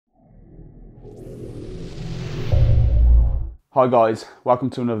Hi guys, welcome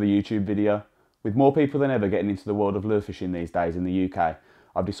to another YouTube video. With more people than ever getting into the world of lure fishing these days in the UK,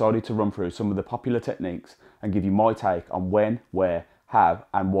 I've decided to run through some of the popular techniques and give you my take on when, where, how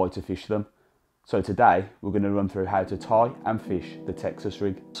and why to fish them. So today we're going to run through how to tie and fish the Texas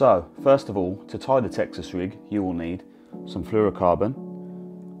rig. So first of all, to tie the Texas rig you will need some fluorocarbon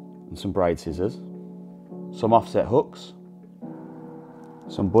and some braid scissors, some offset hooks,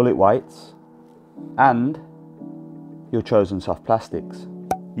 some bullet weights and your chosen soft plastics.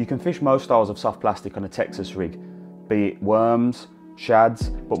 You can fish most styles of soft plastic on a Texas rig, be it worms, shads,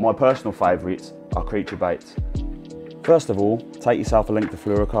 but my personal favourites are creature baits. First of all, take yourself a length of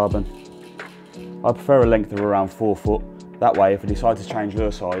fluorocarbon. I prefer a length of around 4 foot, that way if I decide to change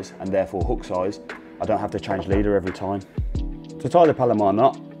lure size and therefore hook size, I don't have to change leader every time. To tie the Palomar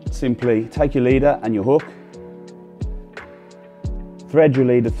knot, simply take your leader and your hook, thread your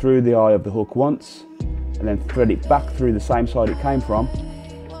leader through the eye of the hook once, and then thread it back through the same side it came from,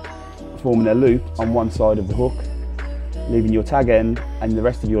 forming a loop on one side of the hook, leaving your tag end and the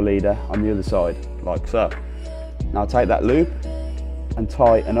rest of your leader on the other side, like so. Now take that loop and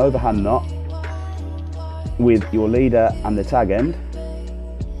tie an overhand knot with your leader and the tag end,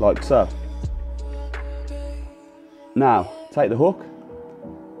 like so. Now take the hook,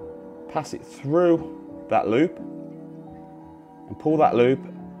 pass it through that loop and pull that loop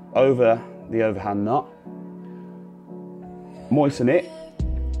over the overhand knot, moisten it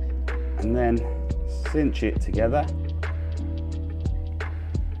and then cinch it together,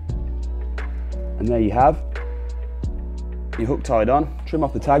 and there you have your hook tied on. Trim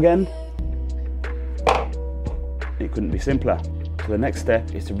off the tag end. It couldn't be simpler. So the next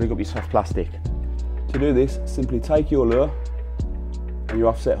step is to rig up your soft plastic. To do this, simply take your lure and your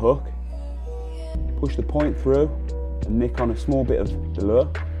offset hook, push the point through and nick on a small bit of the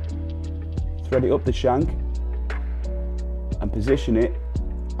lure, thread it up the shank and position it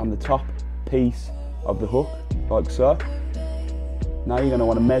on the top piece of the hook, like so. Now you're going to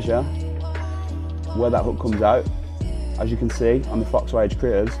want to measure where that hook comes out. As you can see on the foxrage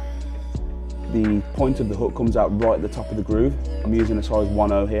critters, the point of the hook comes out right at the top of the groove. I'm using a size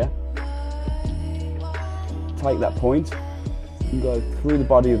 1/0 here. Take that point and go through the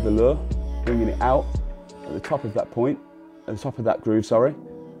body of the lure, bringing it out at the top of that point, at the top of that groove, sorry.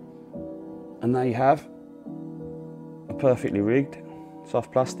 And there you have a perfectly rigged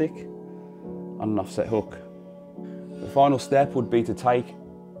soft plastic on an offset hook. The final step would be to take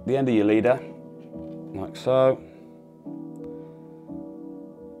the end of your leader, like so,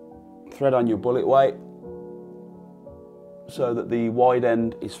 thread on your bullet weight so that the wide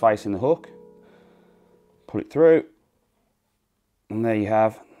end is facing the hook, pull it through, and there you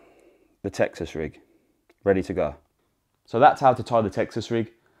have the Texas rig, ready to go. So that's how to tie the Texas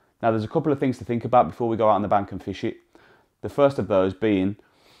rig. Now there's a couple of things to think about before we go out on the bank and fish it. The first of those being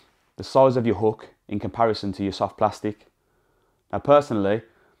the size of your hook in comparison to your soft plastic. Now personally,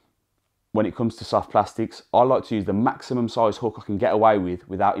 when it comes to soft plastics, I like to use the maximum size hook I can get away with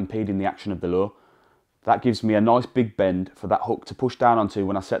without impeding the action of the lure. That gives me a nice big bend for that hook to push down onto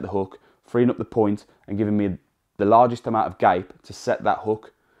when I set the hook, freeing up the point and giving me the largest amount of gape to set that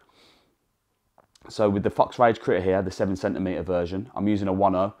hook. So with the foxrage critter here, the 7cm version, I'm using a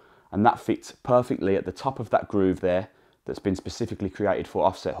 1/0, and that fits perfectly at the top of that groove there that's been specifically created for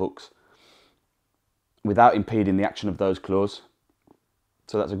offset hooks without impeding the action of those claws.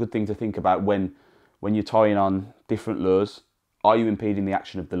 So that's a good thing to think about when you're tying on different lures. Are you impeding the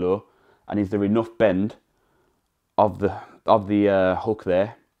action of the lure, and is there enough bend of the hook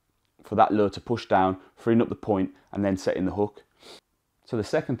there for that lure to push down, freeing up the point and then setting the hook? So the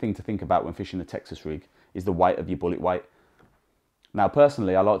second thing to think about when fishing the Texas rig is the weight of your bullet weight. Now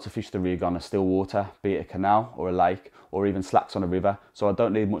personally, I like to fish the rig on a still water, be it a canal or a lake or even slacks on a river, so I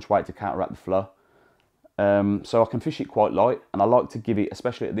don't need much weight to counteract the flow. So I can fish it quite light, and I like to give it,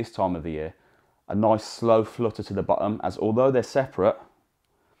 especially at this time of the year, a nice slow flutter to the bottom, as although they're separate,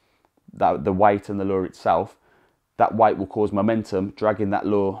 the weight and the lure itself, that weight will cause momentum, dragging that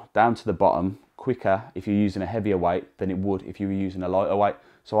lure down to the bottom quicker if you're using a heavier weight than it would if you were using a lighter weight.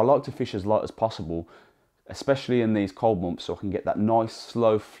 So I like to fish as light as possible, especially in these cold months, so I can get that nice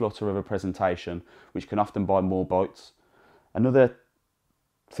slow flutter of a presentation, which can often buy more bites. Another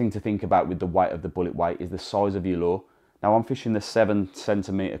thing to think about with the weight of the bullet weight is the size of your lure. Now I'm fishing the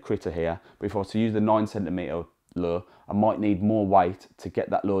 7cm critter here, but if I was to use the 9cm lure, I might need more weight to get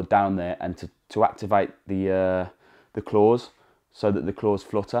that lure down there and to activate the claws so that the claws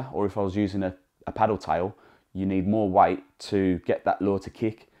flutter. Or if I was using a paddle tail, you need more weight to get that lure to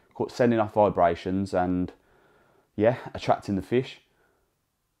kick, sending off vibrations and yeah, attracting the fish.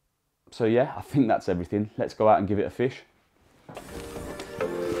 So yeah, I think that's everything. Let's go out and give it a fish.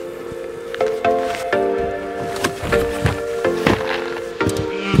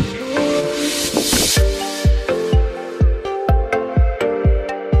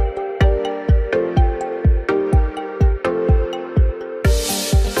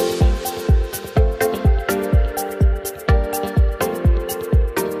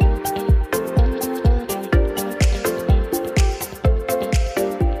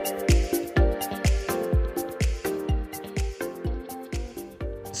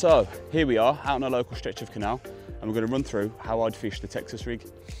 So here we are out on a local stretch of canal, and we're going to run through how I'd fish the Texas rig.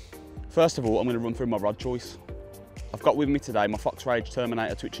 First of all, I'm going to run through my rod choice. I've got with me today my foxrage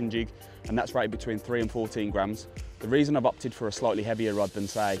Terminator twitching jig, and that's rated between 3 and 14 grams. The reason I've opted for a slightly heavier rod than,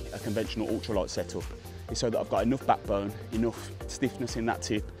 say, a conventional ultralight setup is so that I've got enough backbone, enough stiffness in that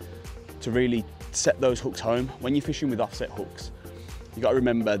tip to really set those hooks home. When you're fishing with offset hooks, you've got to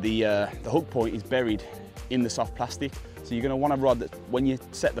remember the hook point is buried in the soft plastic, so you're going to want a rod that when you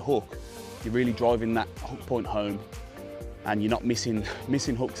set the hook, you're really driving that hook point home and you're not missing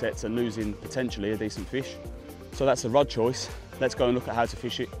hook sets and losing potentially a decent fish. So that's the rod choice. Let's go and look at how to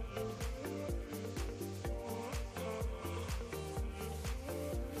fish it.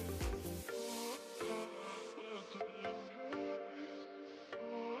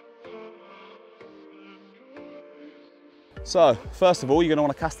 So first of all, you're going to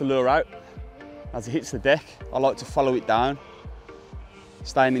want to cast the lure out. As it hits the deck, I like to follow it down,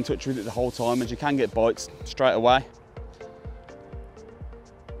 staying in touch with it the whole time, as you can get bites straight away.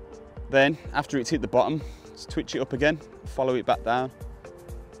 Then after it's hit the bottom, just twitch it up again, follow it back down,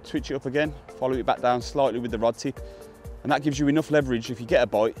 twitch it up again, follow it back down slightly with the rod tip, and that gives you enough leverage if you get a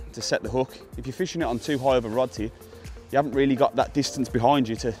bite to set the hook. If you're fishing it on too high of a rod tip, you haven't really got that distance behind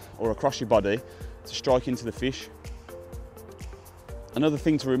you or across your body to strike into the fish. Another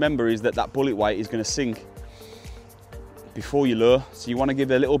thing to remember is that that bullet weight is going to sink before you lure, so you want to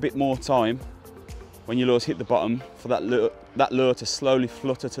give it a little bit more time when your lures hit the bottom for that lure to slowly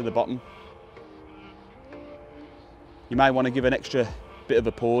flutter to the bottom. You may want to give an extra bit of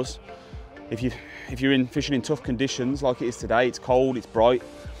a pause. If you're fishing in tough conditions like it is today, it's cold, it's bright,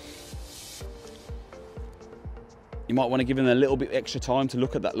 you might want to give them a little bit extra time to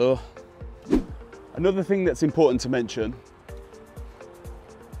look at that lure. Another thing that's important to mention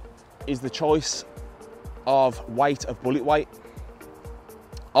is the choice of weight of bullet weight.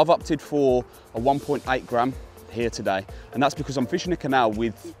 I've opted for a 1.8 gram here today, and that's because I'm fishing a canal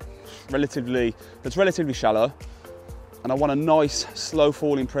that's relatively shallow, and I want a nice slow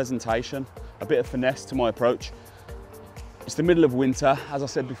falling presentation, a bit of finesse to my approach. It's the middle of winter, as I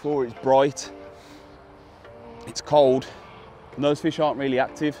said before, it's bright, it's cold, and those fish aren't really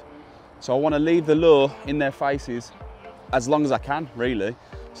active, so I want to leave the lure in their faces as long as I can, really.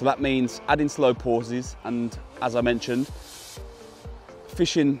 So that means adding slow pauses, and as I mentioned,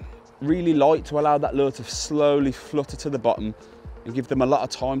 fishing really light to allow that lure to slowly flutter to the bottom and give them a lot of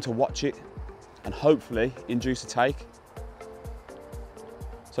time to watch it and hopefully induce a take.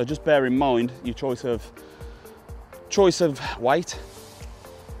 So just bear in mind your choice of weight.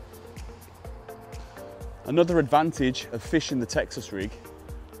 Another advantage of fishing the Texas rig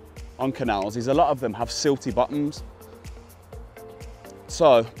on canals is a lot of them have silty bottoms.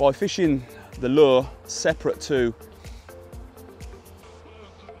 So by fishing the lure separate to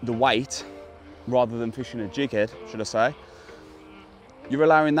the weight, rather than fishing a jig head, should I say, you're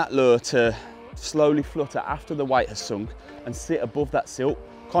allowing that lure to slowly flutter after the weight has sunk and sit above that silt,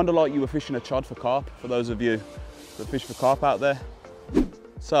 kind of like you were fishing a chod for carp, for those of you that fish for carp out there.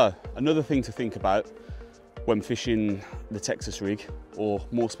 So another thing to think about when fishing the Texas rig, or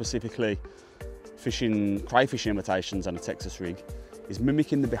more specifically fishing crayfish imitations on a Texas rig, is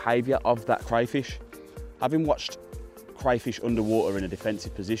mimicking the behaviour of that crayfish. Having watched crayfish underwater in a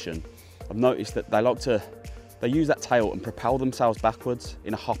defensive position, I've noticed that they use that tail and propel themselves backwards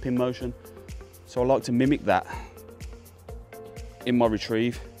in a hopping motion. So I like to mimic that in my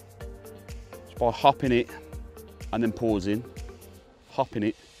retrieve, just by hopping it and then pausing, hopping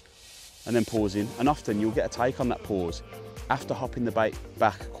it and then pausing, and often you'll get a take on that pause after hopping the bait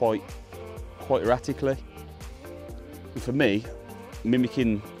back quite erratically. And for me,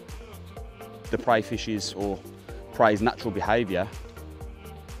 mimicking the prey fish's or prey's natural behaviour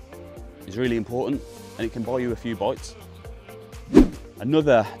is really important, and it can buy you a few bites.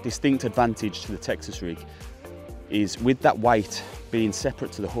 Another distinct advantage to the Texas rig is with that weight being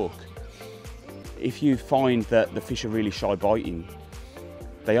separate to the hook. If you find that the fish are really shy biting,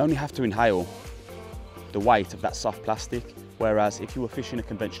 they only have to inhale the weight of that soft plastic, whereas if you were fishing a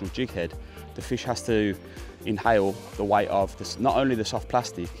conventional jig head, the fish has to inhale the weight of not only the soft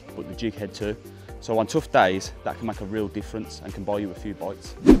plastic, but the jig head too. So on tough days, that can make a real difference and can buy you a few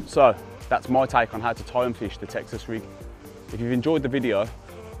bites. So that's my take on how to tie and fish the Texas rig. If you've enjoyed the video,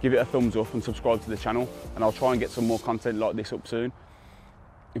 give it a thumbs up and subscribe to the channel, and I'll try and get some more content like this up soon.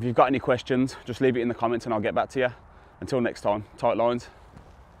 If you've got any questions, just leave it in the comments and I'll get back to you. Until next time, tight lines.